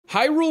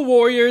Hyrule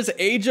Warriors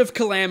Age of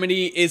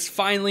Calamity is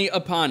finally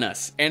upon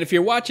us, and if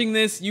you're watching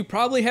this, you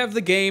probably have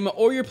the game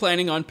or you're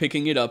planning on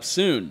picking it up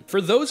soon. For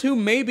those who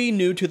may be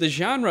new to the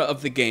genre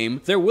of the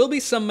game, there will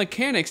be some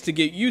mechanics to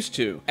get used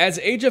to, as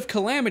Age of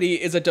Calamity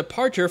is a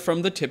departure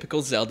from the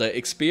typical Zelda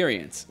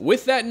experience.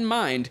 With that in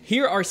mind,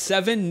 here are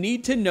 7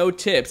 need-to-know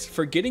tips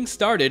for getting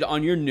started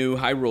on your new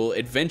Hyrule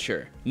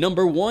adventure.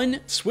 Number 1.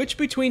 Switch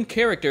between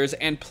characters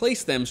and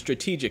place them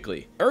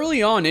strategically.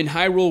 Early on in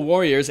Hyrule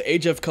Warriors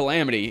Age of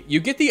Calamity, you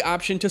get the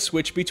option to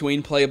switch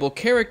between playable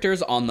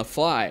characters on the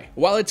fly.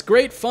 While it's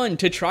great fun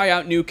to try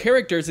out new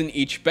characters in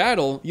each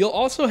battle, you'll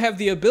also have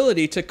the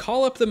ability to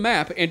call up the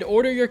map and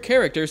order your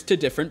characters to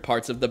different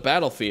parts of the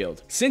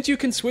battlefield. Since you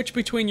can switch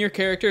between your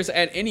characters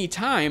at any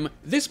time,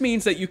 this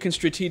means that you can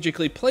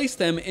strategically place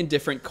them in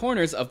different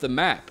corners of the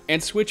map,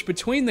 and switch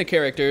between the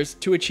characters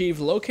to achieve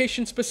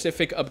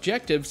location-specific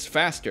objectives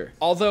faster.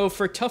 Although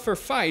for tougher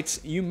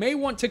fights, you may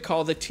want to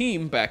call the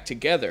team back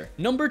together.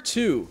 Number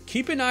 2.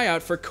 Keep an eye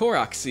out for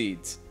Korok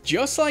seeds.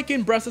 Just like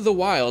in Breath of the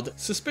Wild,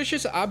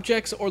 suspicious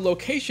objects or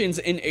locations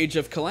in Age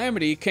of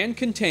Calamity can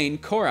contain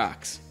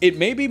Koroks. It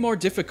may be more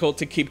difficult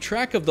to keep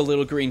track of the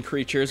little green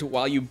creatures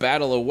while you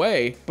battle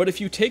away, but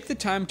if you take the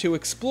time to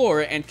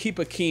explore and keep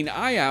a keen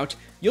eye out,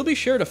 you'll be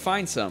sure to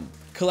find some.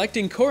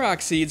 Collecting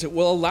Korok seeds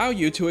will allow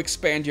you to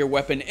expand your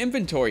weapon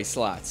inventory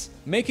slots,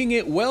 making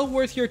it well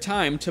worth your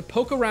time to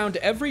poke around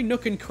every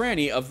nook and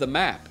cranny of the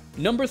map.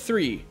 Number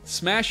 3.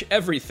 Smash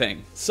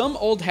everything. Some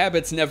old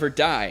habits never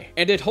die,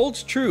 and it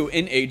holds true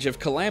in Age of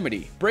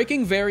Calamity.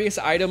 Breaking various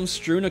items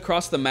strewn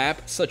across the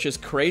map, such as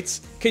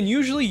crates, can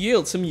usually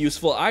yield some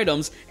useful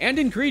items and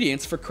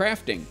ingredients for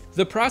crafting.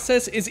 The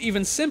process is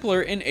even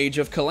simpler in Age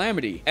of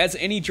Calamity, as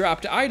any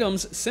dropped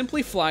items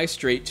simply fly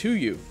straight to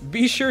you.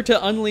 Be sure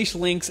to unleash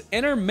Link's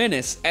inner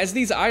menace, as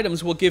these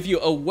items will give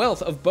you a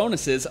wealth of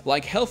bonuses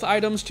like health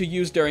items to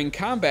use during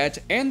combat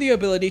and the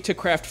ability to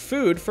craft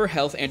food for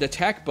health and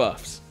attack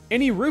buffs.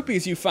 Any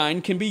rupees you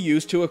find can be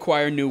used to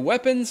acquire new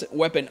weapons,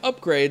 weapon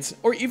upgrades,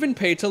 or even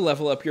pay to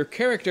level up your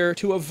character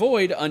to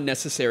avoid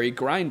unnecessary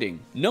grinding.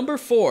 Number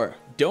 4.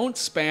 Don't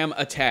spam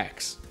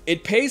attacks.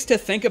 It pays to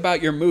think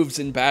about your moves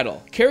in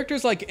battle.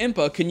 Characters like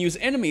Impa can use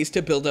enemies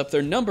to build up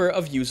their number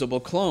of usable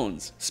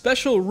clones.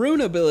 Special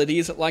rune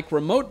abilities like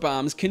remote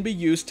bombs can be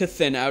used to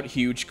thin out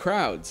huge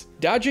crowds.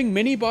 Dodging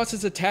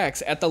mini-bosses'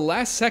 attacks at the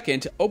last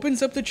second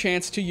opens up the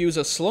chance to use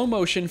a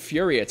slow-motion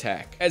fury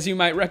attack, as you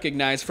might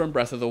recognize from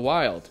Breath of the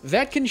Wild.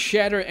 That can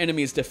shatter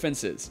enemies'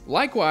 defenses.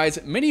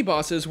 Likewise,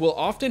 mini-bosses will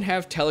often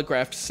have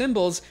telegraphed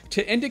symbols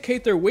to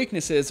indicate their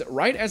weaknesses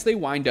right as they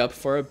wind up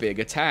for a big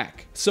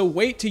attack. So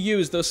wait to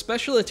use those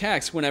special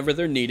attacks whenever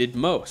they're needed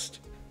most.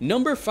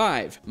 Number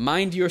 5.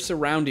 Mind your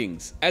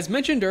surroundings. As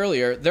mentioned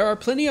earlier, there are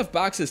plenty of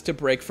boxes to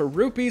break for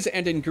rupees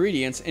and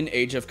ingredients in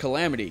Age of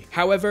Calamity.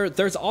 However,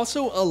 there's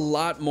also a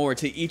lot more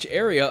to each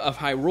area of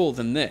Hyrule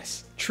than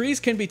this.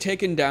 Trees can be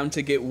taken down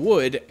to get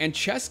wood, and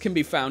chests can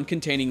be found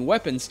containing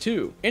weapons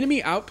too.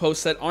 Enemy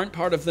outposts that aren't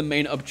part of the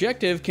main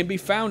objective can be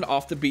found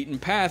off the beaten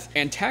path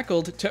and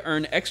tackled to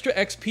earn extra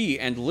XP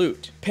and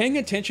loot. Paying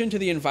attention to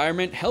the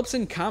environment helps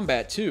in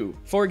combat too.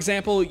 For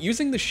example,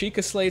 using the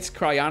Sheikah Slate's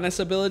Cryonis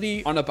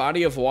ability on a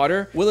body of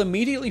water will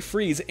immediately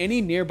freeze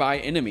any nearby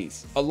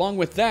enemies. Along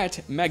with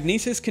that,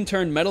 Magnesis can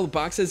turn metal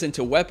boxes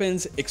into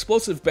weapons,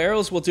 explosive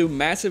barrels will do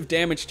massive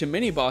damage to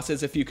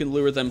mini-bosses if you can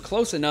lure them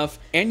close enough,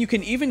 and you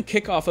can even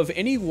kick off of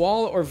any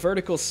wall or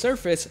vertical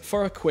surface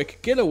for a quick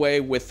getaway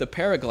with the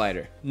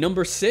paraglider.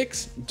 Number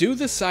 6. Do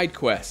the side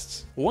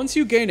quests. Once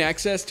you gain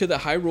access to the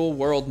Hyrule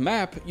World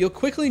map, you'll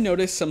quickly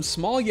notice some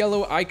small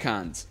yellow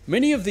icons.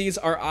 Many of these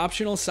are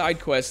optional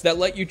side quests that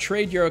let you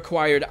trade your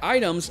acquired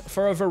items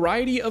for a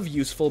variety of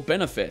useful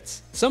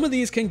benefits. Some of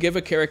these can give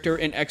a character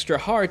an extra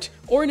heart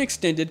or an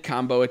extended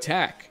combo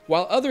attack,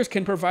 while others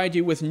can provide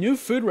you with new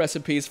food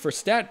recipes for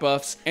stat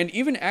buffs and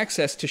even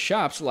access to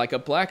shops like a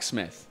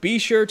blacksmith. Be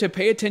sure to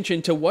pay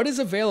attention to what is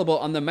available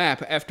on the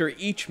map after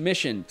each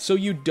mission so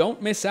you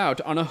don't miss out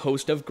on a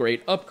host of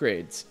great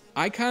upgrades.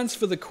 Icons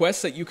for the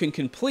quests that you can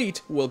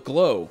complete will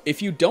glow.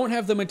 If you don't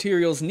have the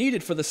materials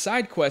needed for the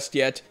side quest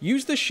yet,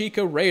 use the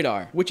Sheikah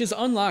radar, which is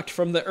unlocked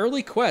from the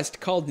early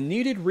quest called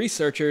Needed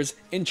Researchers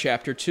in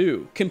Chapter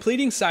 2.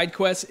 Completing side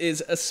quests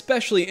is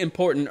especially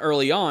important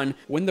early on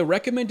when the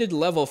recommended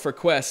level for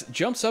quests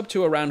jumps up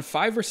to around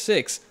 5 or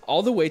 6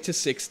 all the way to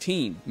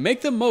 16.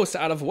 Make the most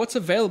out of what's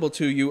available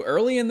to you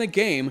early in the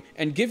game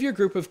and give your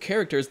group of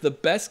characters the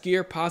best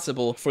gear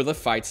possible for the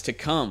fights to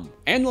come.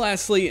 And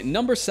lastly,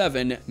 number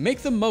 7, make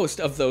the most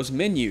of those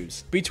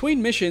menus.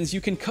 Between missions,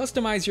 you can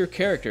customize your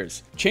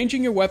characters.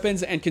 Changing your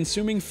weapons and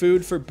consuming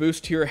food for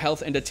boost to your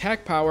health and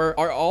attack power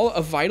are all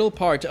a vital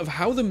part of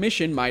how the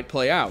mission might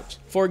play out.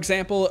 For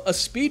example, a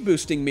speed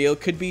boosting meal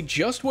could be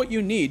just what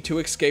you need to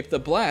escape the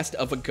blast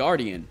of a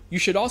guardian. You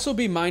should also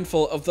be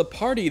mindful of the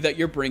party that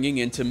you're bringing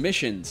into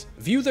missions.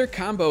 view their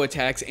combo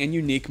attacks and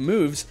unique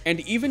moves, and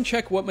even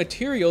check what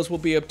materials will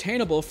be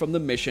obtainable from the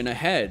mission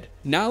ahead.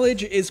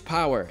 Knowledge is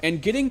power,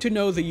 and getting to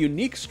know the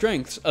unique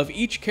strengths of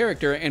each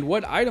character and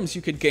what items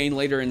you could gain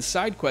later in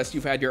side quests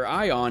you've had your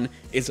eye on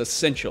is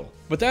essential.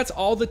 But that's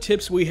all the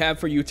tips we have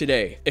for you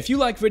today. If you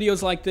like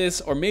videos like this,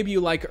 or maybe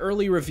you like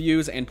early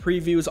reviews and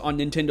previews on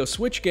Nintendo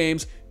Switch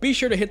games, be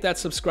sure to hit that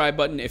subscribe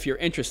button if you're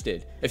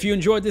interested. If you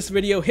enjoyed this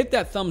video, hit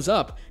that thumbs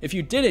up. If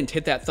you didn't,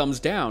 hit that thumbs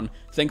down.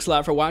 Thanks a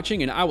lot for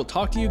watching, and I will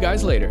talk to you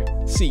guys later.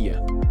 See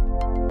ya.